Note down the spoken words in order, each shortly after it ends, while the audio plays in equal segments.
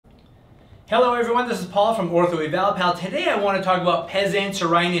Hello everyone, this is Paul from Ortho Eval. Today I want to talk about Pes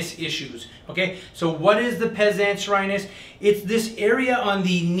Anserinus issues. Okay, so what is the Pes Anserinus? It's this area on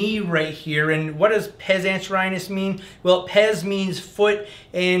the knee right here. And what does Pes Anserinus mean? Well, Pes means foot,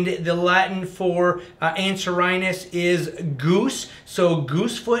 and the Latin for Anserinus is goose, so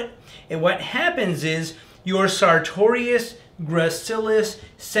goose foot. And what happens is your Sartorius, Gracilis,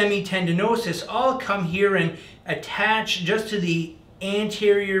 Semitendinosis all come here and attach just to the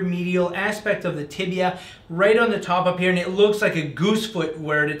anterior medial aspect of the tibia right on the top up here, and it looks like a goose foot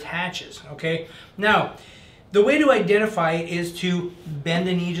where it attaches. Okay, now the way to identify it is to bend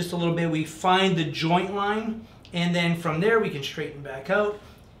the knee just a little bit. We find the joint line, and then from there we can straighten back out.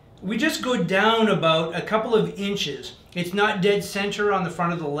 We just go down about a couple of inches. It's not dead center on the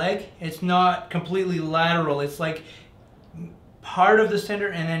front of the leg, it's not completely lateral, it's like part of the center,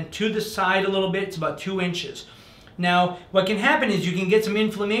 and then to the side a little bit. It's about 2 inches. Now, what can happen is you can get some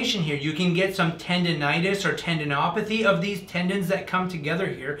inflammation here. You can get some tendinitis or tendinopathy of these tendons that come together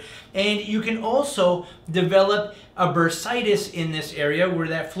here. And you can also develop a bursitis in this area where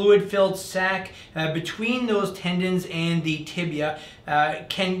that fluid-filled sac between those tendons and the tibia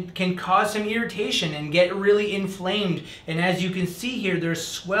can cause some irritation and get really inflamed. And as you can see here, there's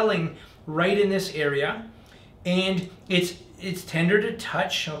swelling right in this area. And it's tender to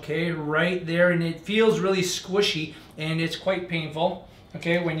touch, okay, right there, and it feels really squishy, and it's quite painful,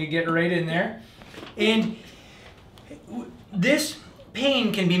 okay, when you get right in there. And this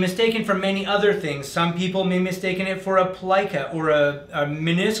pain can be mistaken for many other things. Some people may mistake it for a plica or a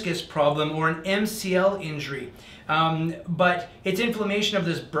meniscus problem or an MCL injury. But it's inflammation of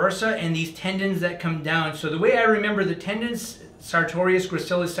this bursa and these tendons that come down. So the way I remember the tendons, Sartorius,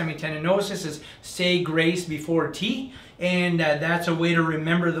 Gracilis, Semitendinosis, is say grace before T, and that's a way to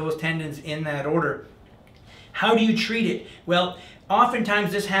remember those tendons in that order. How do you treat it? Well,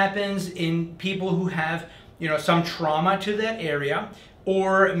 oftentimes this happens in people who have, some trauma to that area,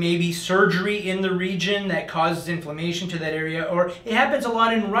 or maybe surgery in the region that causes inflammation to that area, or it happens a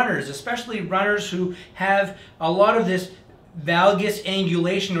lot in runners, especially runners who have a lot of this valgus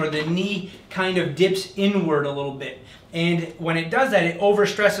angulation, or the knee kind of dips inward a little bit. And when it does that, it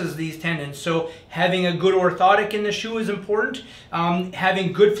overstresses these tendons. So having a good orthotic in the shoe is important.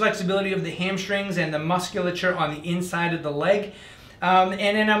 Having good flexibility of the hamstrings and the musculature on the inside of the leg. And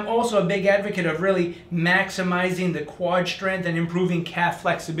then I'm also a big advocate of really maximizing the quad strength and improving calf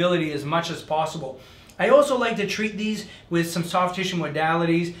flexibility as much as possible. I also like to treat these with some soft tissue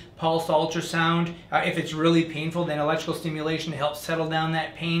modalities, pulse ultrasound. If it's really painful, then electrical stimulation to help settle down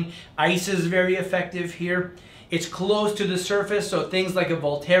that pain. Ice is very effective here. It's close to the surface, so things like a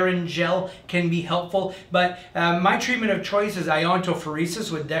Voltaren gel can be helpful. But my treatment of choice is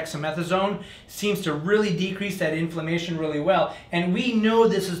iontophoresis with dexamethasone. Seems to really decrease that inflammation really well. And we know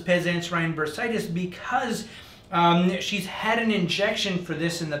this is Pes Anserine Bursitis because she's had an injection for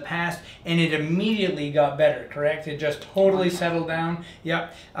this in the past, and it immediately got better, correct? It just totally settled down.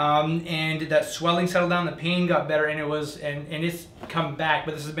 Yep. And that swelling settled down, the pain got better, and it's come back,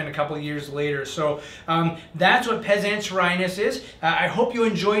 but this has been a couple of years later. So that's what Pes Anserinus is. I hope you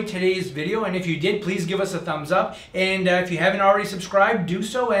enjoyed today's video, and if you did, please give us a thumbs up. And if you haven't already subscribed, do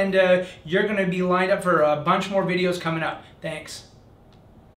so, and you're going to be lined up for a bunch more videos coming up. Thanks.